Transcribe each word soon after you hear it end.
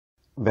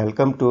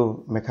Welcome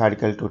to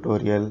mechanical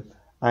tutorial.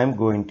 I am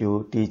going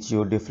to teach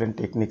you different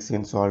techniques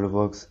in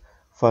SolidWorks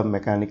for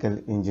mechanical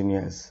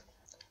engineers.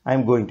 I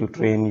am going to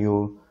train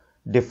you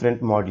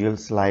different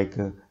modules like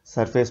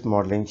surface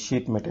modeling,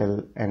 sheet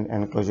metal and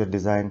enclosure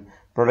design,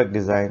 product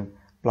design,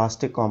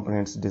 plastic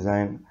components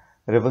design,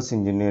 reverse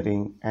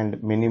engineering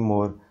and many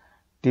more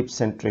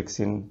tips and tricks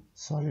in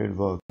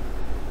SolidWorks.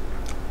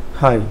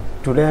 Hi,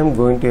 today I am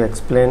going to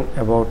explain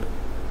about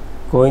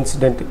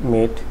Coincident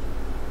Mate.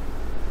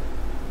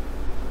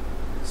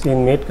 See,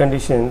 in mate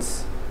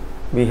conditions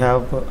we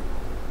have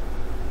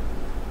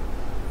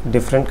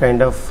different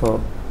kind of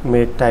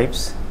mate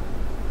types.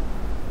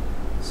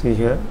 See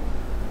here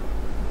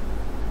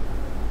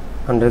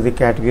under the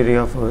category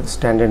of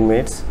standard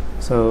mates.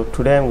 So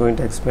today I am going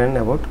to explain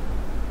about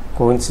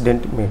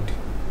coincident mate.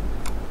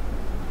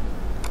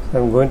 So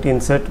I am going to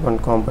insert one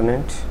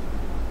component.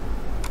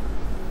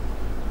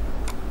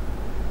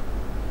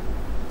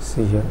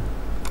 See here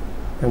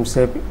I am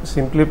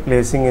simply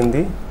placing in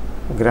the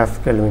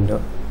graphical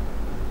window.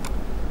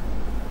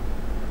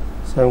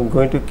 So I am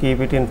going to keep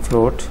it in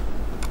float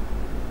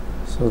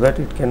so that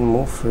it can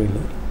move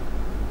freely.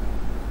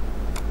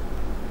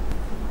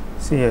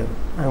 See here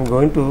I am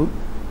going to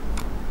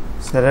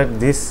select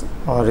this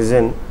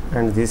origin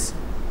and this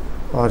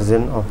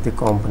origin of the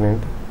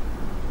component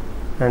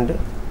and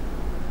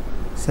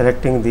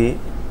selecting the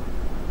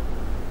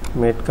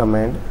mate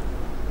command.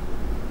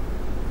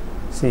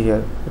 See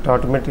here it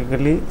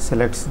automatically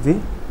selects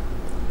the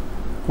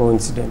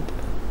coincident,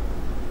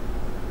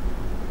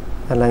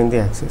 align the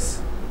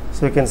axis.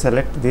 So you can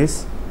select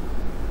this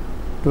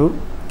to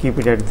keep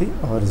it at the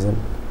origin.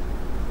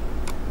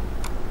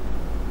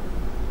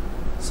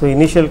 So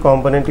initial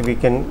component we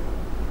can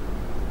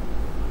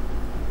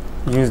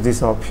use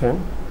this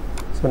option.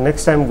 So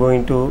next I am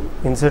going to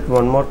insert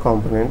one more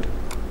component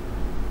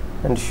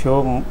and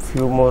show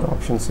few more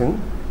options in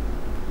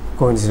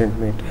coincident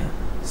mate.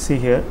 See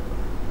here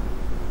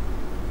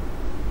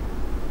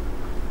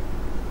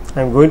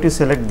I am going to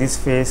select this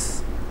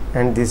face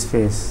and this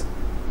face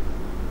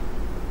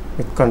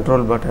with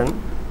control button.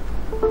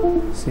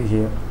 See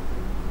here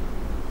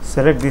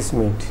select this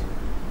mate,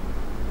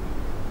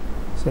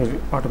 so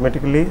it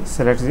automatically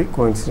selects the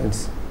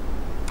coincidence.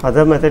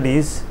 Other method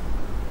is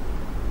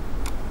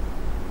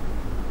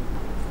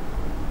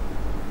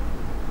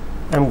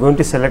I am going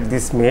to select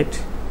this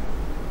mate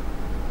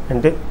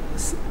and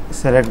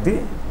select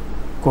the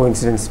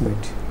coincidence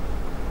mate.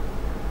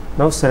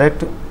 Now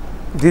select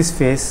this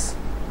face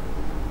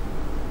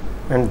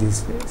and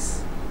this face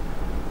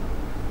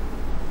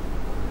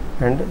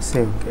and say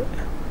OK.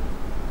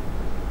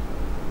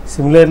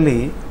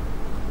 Similarly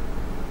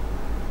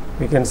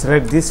we can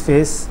select this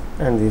face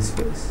and this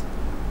face.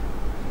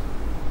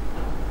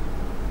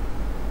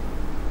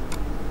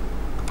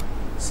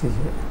 See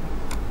here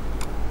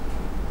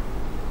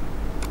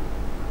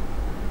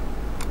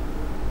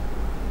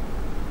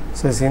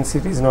so since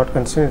it is not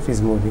constrained, it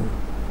is moving.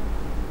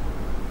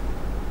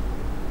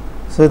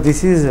 So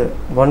this is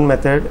one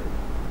method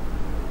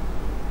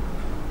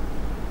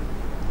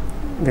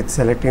with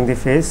selecting the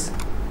face.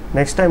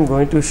 Next I am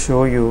going to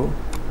show you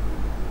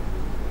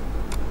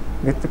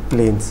with the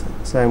planes.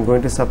 So I am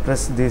going to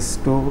suppress these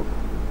two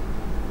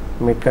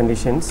mate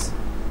conditions.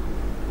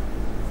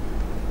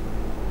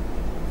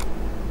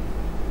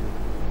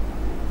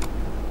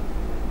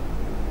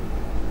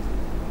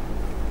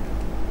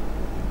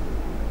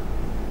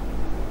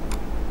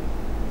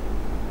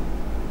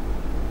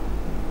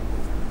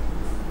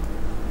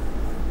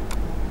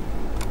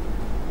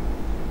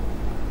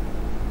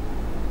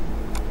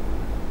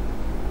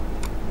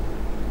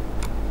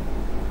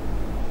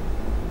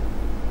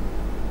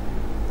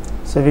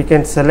 So we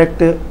can select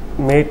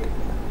mate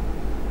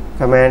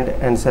command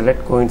and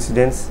select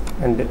coincidence,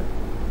 and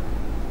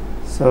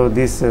so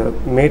this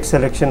mate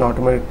selection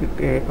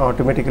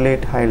automatically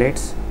it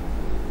highlights.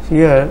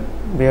 Here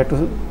we have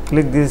to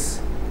click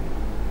this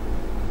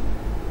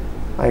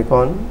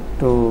icon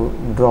to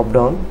drop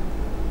down.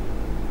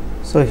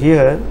 So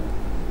here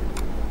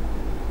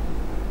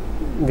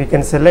we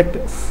can select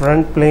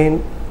front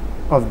plane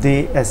of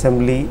the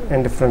assembly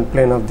and front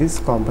plane of this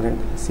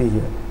component. See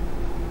here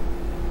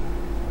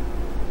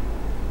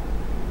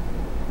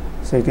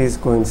so it is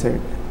coincide.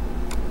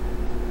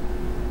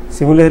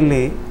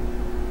 Similarly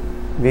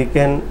we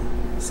can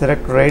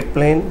select right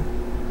plane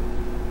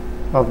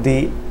of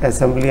the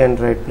assembly and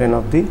right plane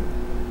of the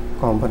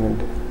component.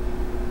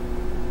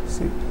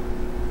 See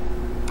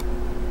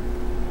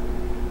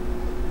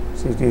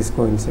so it is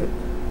coincide.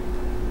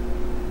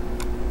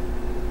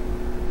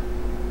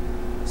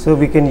 So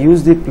we can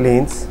use the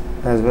planes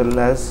as well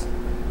as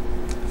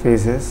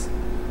faces.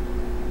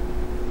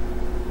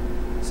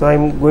 So I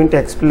am going to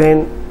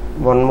explain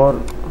one more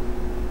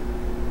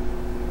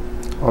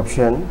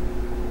option.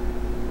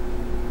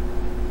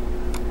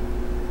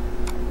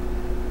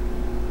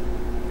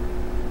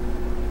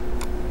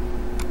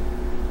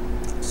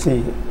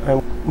 See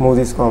I move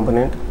this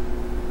component,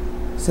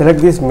 select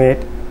this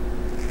mate,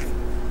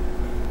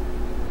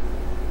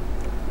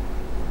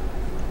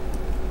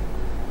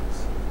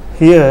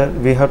 here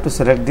we have to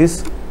select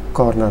this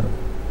corner,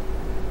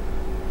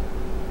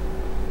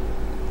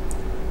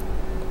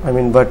 I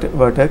mean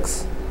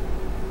vertex,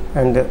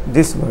 and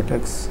this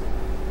vertex.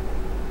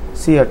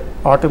 See,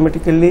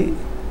 automatically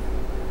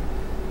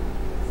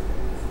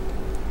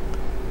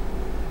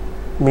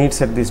meets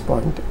at this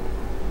point.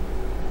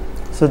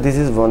 So this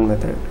is one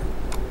method.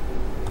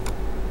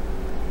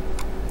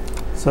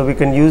 So we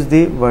can use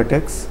the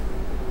vertex,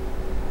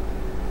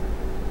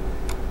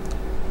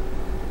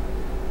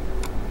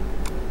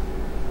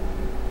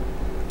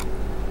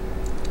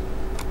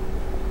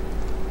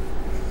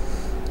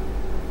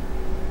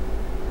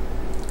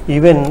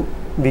 even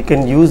we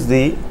can use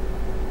the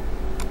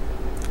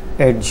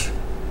edge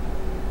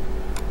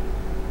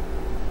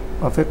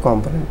of a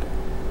component.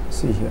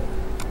 See here,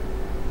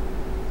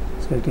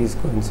 so it is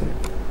coincide.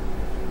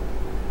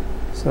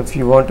 So if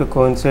you want to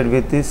coincide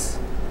with this,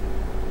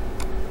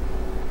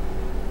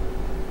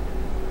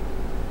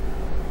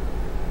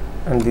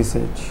 and this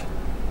edge,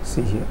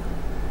 see here,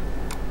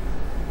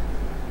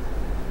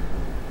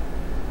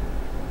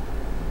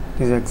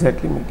 it is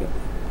exactly meeting.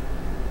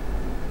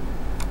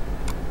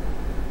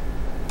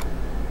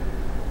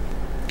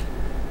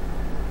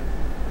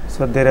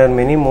 So there are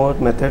many more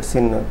methods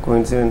in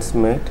Coincident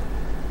Mate.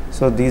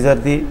 So these are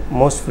the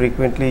most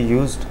frequently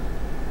used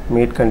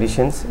mate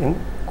conditions in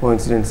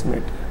Coincident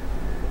Mate.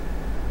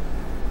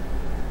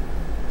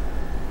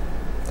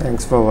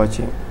 Thanks for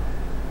watching.